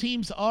of these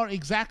teams are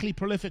exactly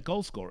prolific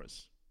goal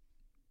scorers.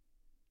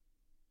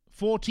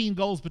 14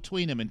 goals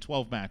between them in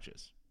 12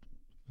 matches.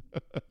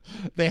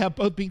 They have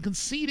both been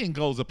conceding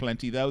goals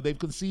aplenty, though. They've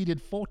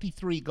conceded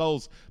 43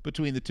 goals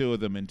between the two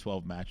of them in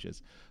 12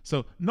 matches.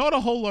 So not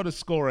a whole lot of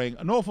scoring,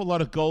 an awful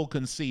lot of goal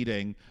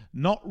conceding.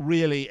 Not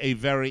really a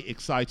very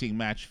exciting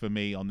match for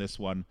me on this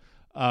one.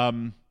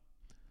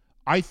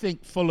 I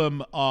think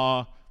Fulham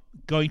are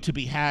going to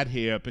be had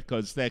here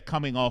because they're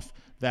coming off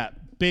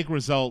that big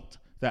result,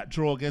 that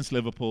draw against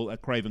Liverpool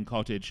at Craven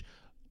Cottage,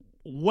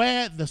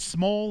 where the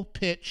small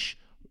pitch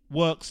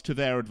works to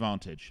their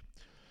advantage.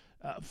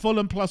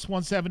 Fulham plus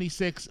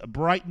 176,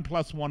 Brighton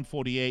plus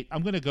 148.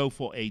 I'm going to go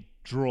for a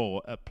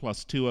draw at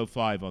plus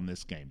 205 on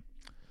this game.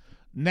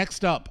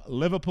 Next up,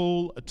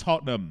 Liverpool,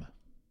 Tottenham.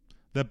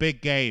 The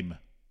big game.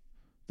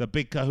 The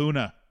big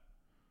kahuna.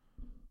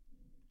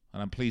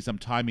 And I'm pleased I'm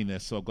timing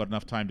this so I've got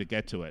enough time to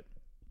get to it.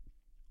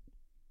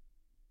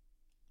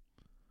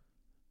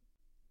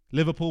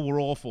 Liverpool were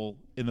awful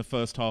in the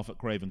first half at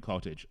Craven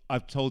Cottage.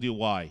 I've told you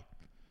why.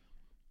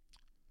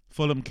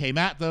 Fulham came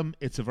at them.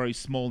 It's a very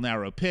small,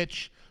 narrow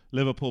pitch.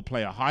 Liverpool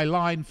play a high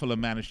line. Fulham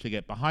managed to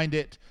get behind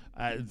it.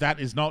 I'm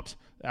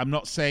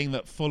not saying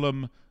that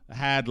Fulham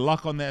had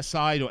luck on their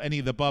side or any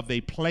of the above. They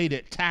played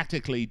it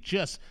tactically.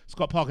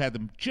 Scott Parker had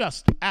them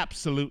just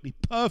absolutely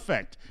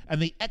perfect,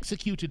 and they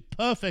executed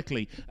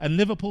perfectly. And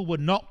Liverpool were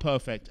not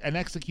perfect and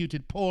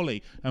executed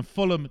poorly, and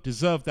Fulham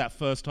deserved that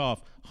first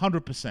half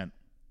 100%.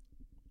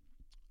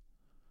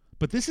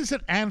 But this is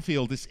at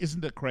Anfield. This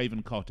isn't at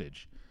Craven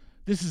Cottage.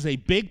 This is a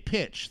big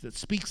pitch that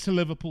speaks to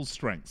Liverpool's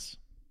strengths.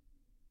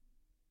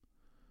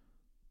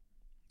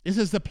 This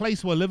is the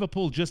place where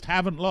Liverpool just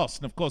haven't lost.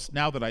 And, of course,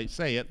 now that I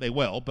say it, they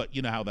will, but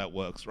you know how that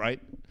works, right?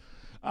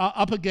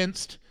 Up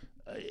against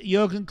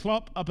Jurgen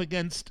Klopp, up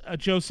against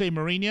Jose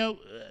Mourinho,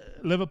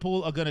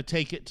 Liverpool are going to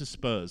take it to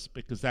Spurs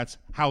because that's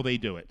how they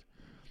do it.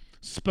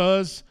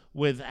 Spurs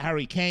with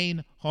Harry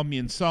Kane,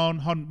 Heung-min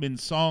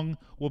Son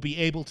will be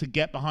able to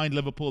get behind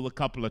Liverpool a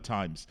couple of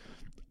times.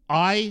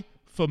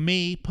 For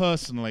me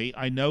personally,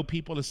 I know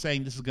people are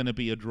saying this is going to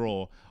be a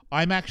draw.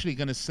 I'm actually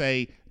going to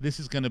say this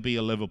is going to be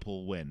a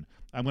Liverpool win.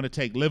 I'm going to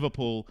take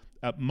Liverpool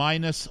at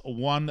minus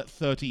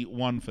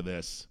 131 for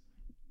this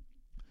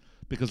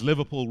because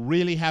Liverpool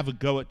really have a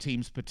go at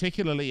teams,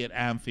 particularly at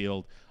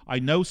Anfield. I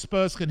know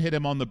Spurs can hit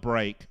him on the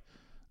break,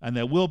 and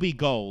there will be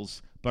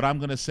goals, but I'm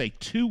going to say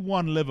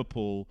 2-1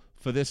 Liverpool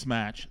for this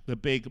match, the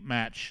big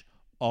match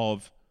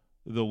of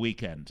the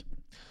weekend.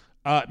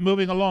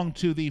 Moving along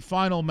to the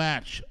final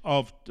match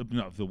of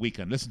the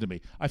weekend. Listen to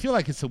me. I feel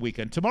like it's the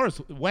weekend.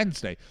 Tomorrow's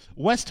Wednesday.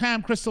 West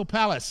Ham, Crystal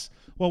Palace.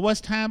 Well,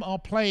 West Ham are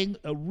playing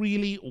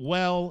really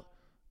well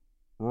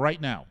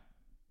right now.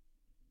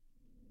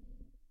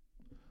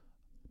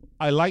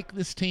 I like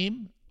this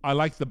team. I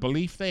like the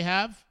belief they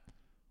have.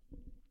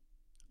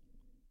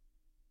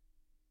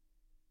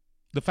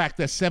 The fact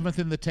they're 7th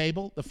in the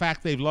table. The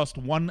fact they've lost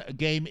one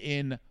game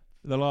in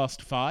the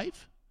last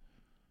 5.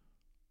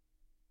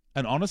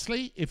 And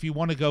honestly, if you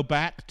want to go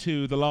back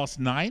to the last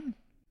 10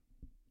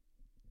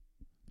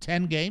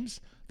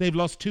 games, they've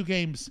lost 2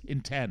 games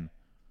in 10.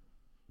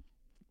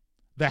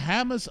 The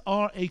Hammers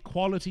are a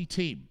quality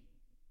team.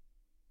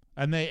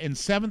 And they're in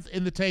 7th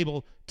in the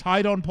table,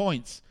 tied on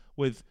points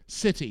with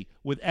City,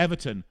 with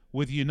Everton,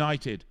 with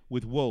United,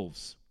 with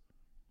Wolves.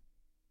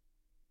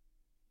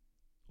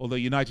 Although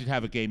United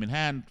have a game in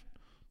hand,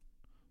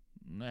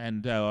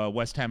 and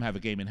West Ham have a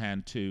game in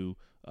hand to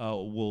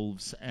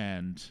Wolves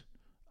and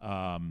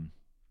and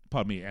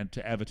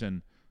to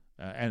Everton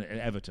and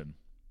Everton.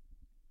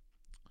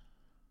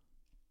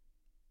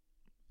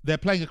 They're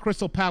playing a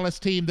Crystal Palace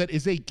team that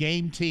is a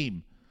game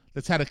team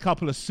that's had a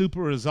couple of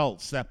super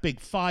results. That big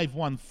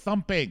 5-1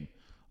 thumping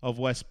of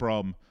West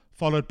Brom,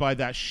 followed by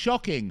that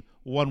shocking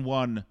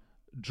 1-1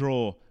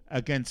 draw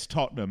against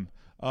Tottenham.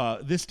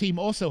 This team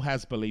also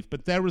has belief,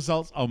 but their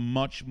results are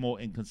much more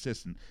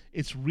inconsistent.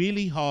 It's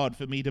really hard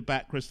for me to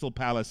back Crystal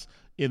Palace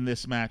in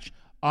this match.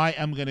 I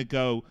am going to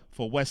go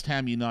for West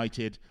Ham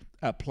United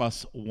at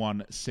plus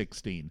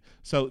 116.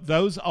 So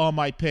those are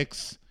my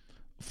picks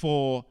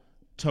for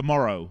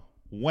tomorrow,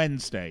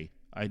 Wednesday.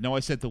 I know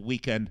I said the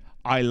weekend.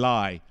 I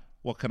lie.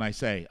 What can I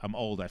say? I'm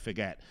old. I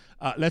forget.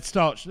 Let's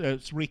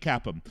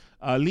recap them.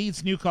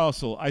 Leeds,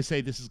 Newcastle. I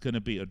say this is going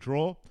to be a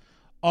draw.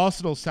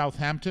 Arsenal,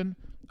 Southampton.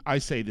 I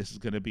say this is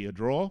going to be a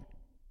draw.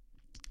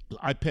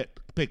 I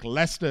pick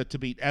Leicester to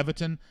beat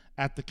Everton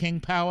at the King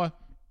Power.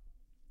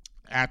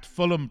 At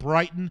Fulham,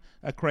 Brighton,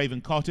 at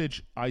Craven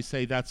Cottage, I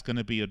say that's going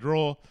to be a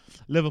draw.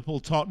 Liverpool,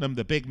 Tottenham,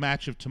 the big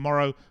match of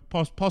tomorrow,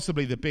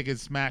 possibly the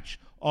biggest match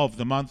of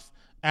the month.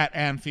 At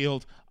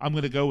Anfield, I'm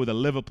going to go with a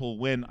Liverpool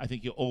win. I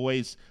think you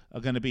always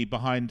are going to be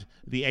behind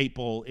the 8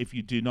 ball if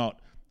you do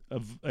not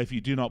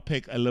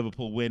pick a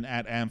Liverpool win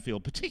at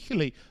Anfield,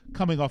 particularly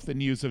coming off the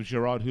news of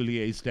Gerard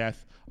Houlier's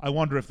death. I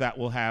wonder if that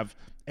will have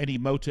any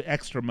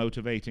extra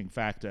motivating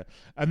factor.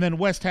 And then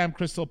West Ham,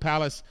 Crystal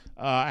Palace,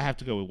 I have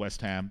to go with West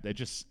Ham. They're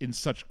just in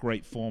such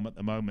great form at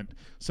the moment.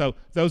 So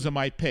those are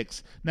my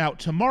picks. Now,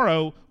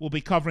 tomorrow we'll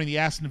be covering the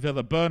Aston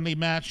Villa-Burnley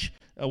match.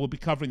 We'll be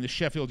covering the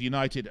Sheffield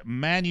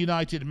United-Man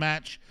United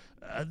match.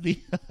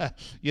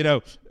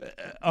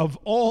 Of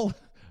all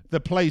the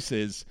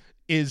places,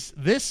 is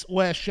this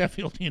where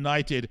Sheffield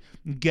United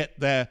get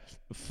their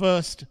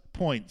first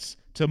points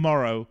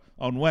tomorrow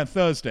on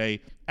Thursday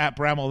at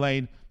Bramall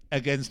Lane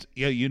against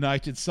a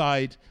United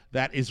side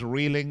that is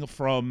reeling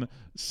from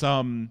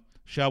some,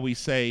 shall we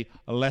say,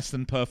 less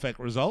than perfect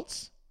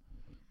results?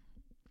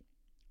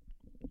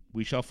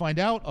 We shall find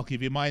out. I'll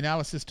give you my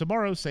analysis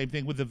tomorrow. Same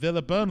thing with the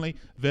Villa-Burnley.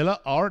 Villa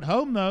are at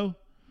home, though.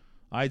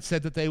 I'd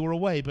said that they were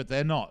away, but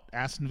they're not.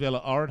 Aston Villa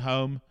are at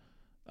home.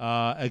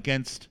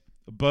 against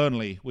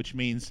Burnley, which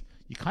means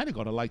you kind of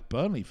got to like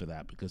Burnley for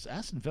that, because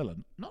Aston Villa,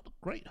 not a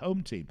great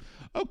home team.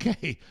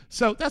 Okay,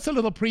 so that's a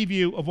little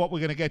preview of what we're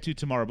going to get to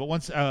tomorrow. But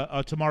once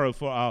tomorrow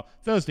for our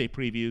Thursday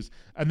previews,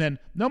 and then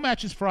no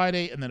matches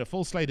Friday, and then a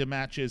full slate of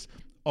matches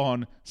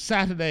on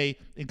Saturday,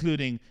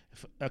 including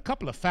a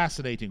couple of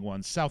fascinating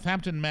ones.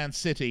 Southampton, Man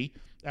City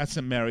at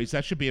St Mary's.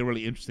 That should be a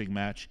really interesting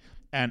match.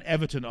 And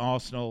Everton,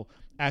 Arsenal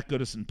at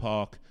Goodison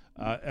Park,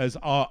 as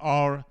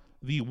are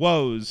the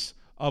woes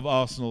of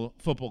Arsenal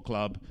Football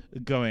Club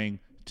going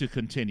to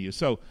continue.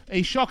 So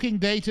a shocking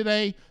day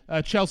today.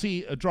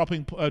 Chelsea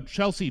dropping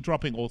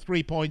all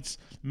 3 points.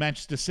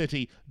 Manchester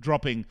City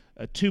dropping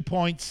 2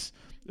 points.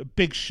 A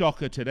big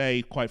shocker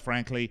today, quite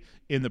frankly,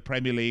 in the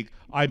Premier League.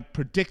 I'm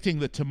predicting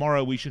that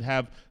tomorrow we should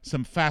have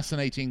some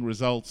fascinating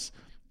results.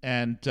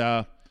 And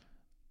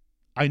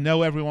I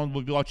know everyone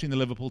will be watching the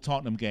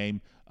Liverpool-Tottenham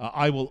game.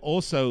 I will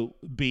also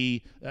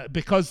be,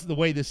 because the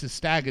way this is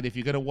staggered, if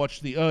you're going to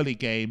watch the early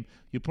game,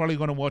 you're probably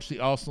going to watch the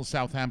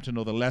Arsenal-Southampton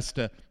or the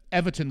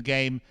Leicester-Everton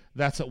game.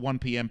 That's at 1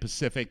 p.m.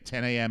 Pacific,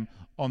 10 a.m.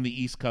 on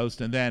the East Coast.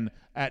 And then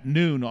at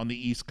noon on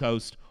the East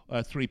Coast,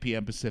 3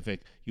 p.m.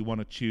 Pacific, you want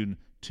to tune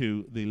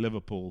to the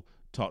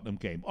Liverpool-Tottenham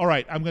game. All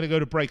right, I'm going to go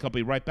to break. I'll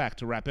be right back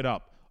to wrap it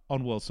up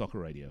on World Soccer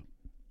Radio.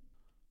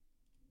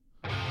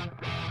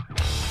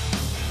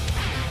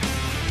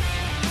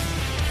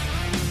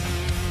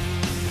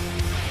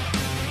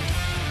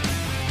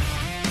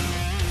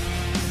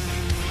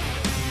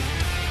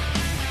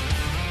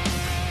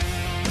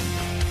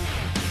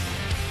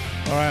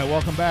 All right,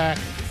 welcome back.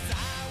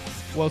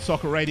 World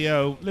Soccer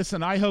Radio.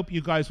 Listen, I hope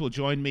you guys will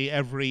join me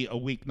every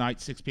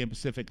weeknight, 6 p.m.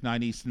 Pacific,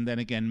 9 Eastern, then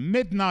again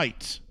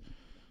midnight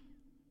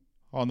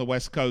on the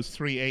West Coast,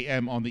 3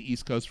 a.m. on the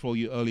East Coast for all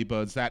you early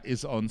birds. That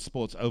is on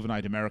Sports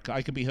Overnight America.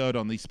 I can be heard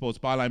on the Sports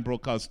Byline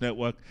Broadcast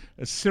Network,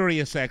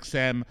 Sirius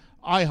XM,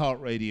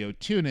 iHeartRadio,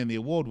 TuneIn, the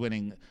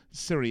award-winning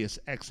Sirius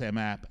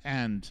XM app,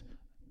 and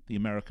the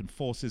American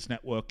Forces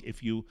Network.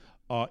 If you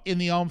are in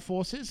the armed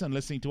forces and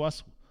listening to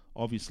us,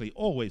 obviously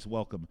always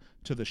welcome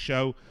to the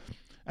show.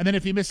 And then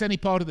if you miss any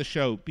part of the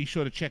show, be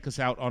sure to check us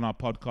out on our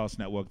podcast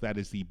network. That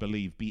is the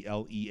Believe,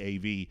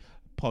 BLEAV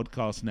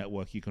podcast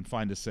network. You can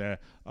find us there,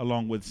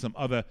 along with some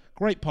other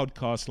great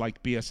podcasts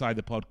like BSI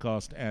the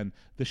Podcast and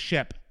the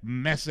Shep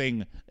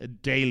Messing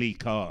Daily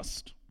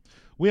Cast.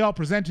 We are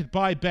presented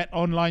by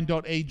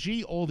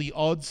BetOnline.ag. All the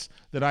odds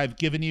that I've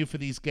given you for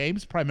these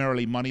games,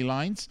 primarily money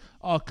lines,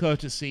 are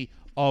courtesy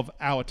of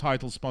our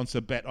title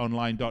sponsor,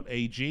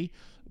 BetOnline.ag.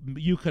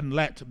 You can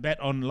let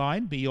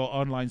BetOnline be your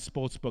online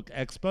sportsbook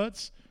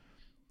experts.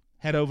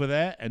 Head over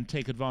there and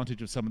take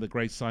advantage of some of the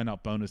great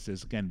sign-up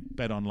bonuses. Again,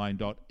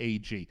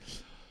 BetOnline.ag.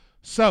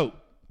 So,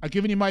 I've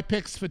given you my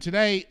picks for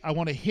today. I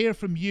want to hear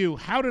from you.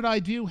 How did I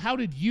do? How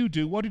did you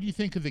do? What did you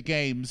think of the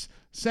games?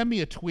 Send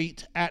me a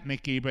tweet at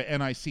Nick Geber,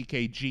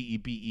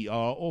 Nickgeber,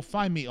 or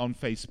find me on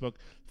Facebook,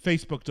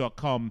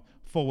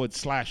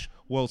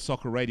 facebook.com/World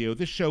Soccer Radio.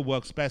 This show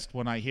works best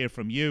when I hear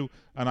from you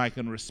and I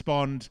can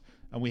respond.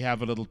 And we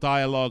have a little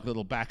dialogue, a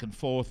little back and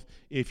forth.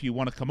 If you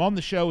want to come on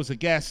the show as a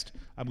guest,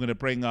 I'm going to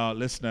bring our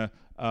listener,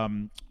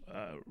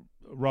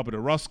 Robert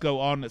Orozco,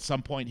 on at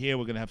some point here.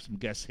 We're going to have some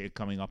guests here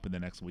coming up in the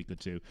next week or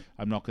two.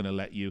 I'm not going to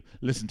let you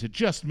listen to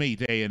just me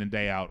day in and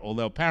day out,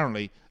 although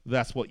apparently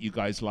that's what you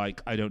guys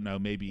like. I don't know.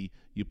 Maybe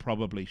you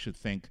probably should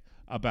think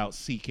about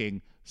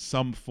seeking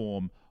some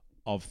form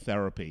of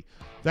therapy.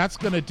 That's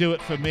going to do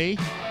it for me.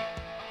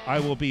 I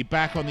will be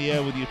back on the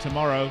air with you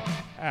tomorrow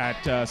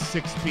at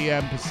 6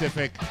 p.m.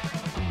 Pacific,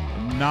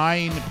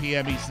 9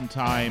 p.m. Eastern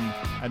Time,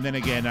 and then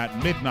again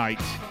at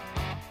midnight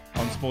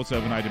on Sports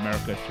Overnight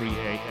America, 3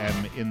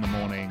 a.m. in the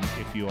morning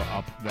if you are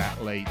up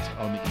that late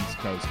on the East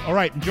Coast. All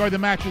right, enjoy the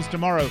matches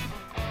tomorrow.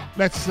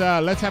 Let's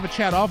have a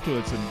chat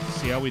afterwards and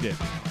see how we did.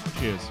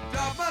 Cheers.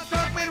 Drop my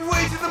truck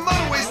midway to the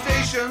motorway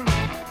station.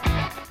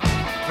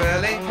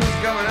 Fairlane Crew's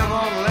coming up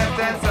on the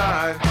left-hand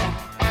side.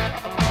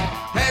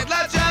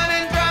 Headlight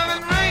shining,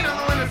 driving rain on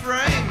the window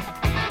frame.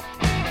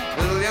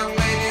 Little young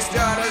lady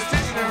started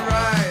stitching her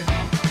ride.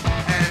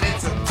 And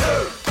it's a 2,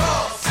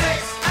 4,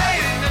 6,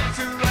 8, ain't never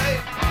too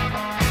late.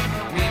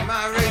 Me and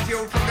my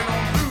radio trucking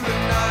on through the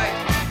night.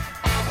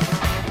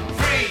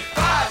 3,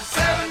 5,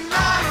 7, 9, I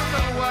don't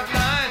know what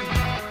line.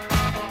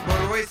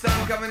 Motorway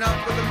sun coming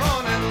up with the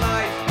morning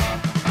light.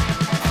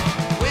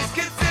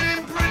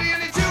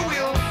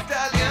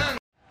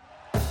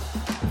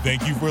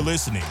 Thank you for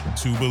listening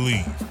to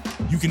Believe.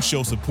 You can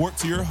show support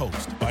to your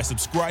host by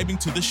subscribing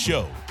to the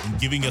show and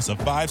giving us a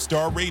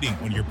 5-star rating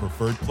on your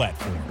preferred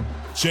platform.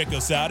 Check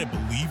us out at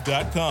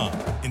Believe.com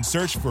and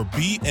search for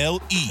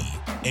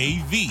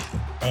BLEAV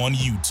on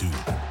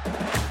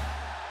YouTube.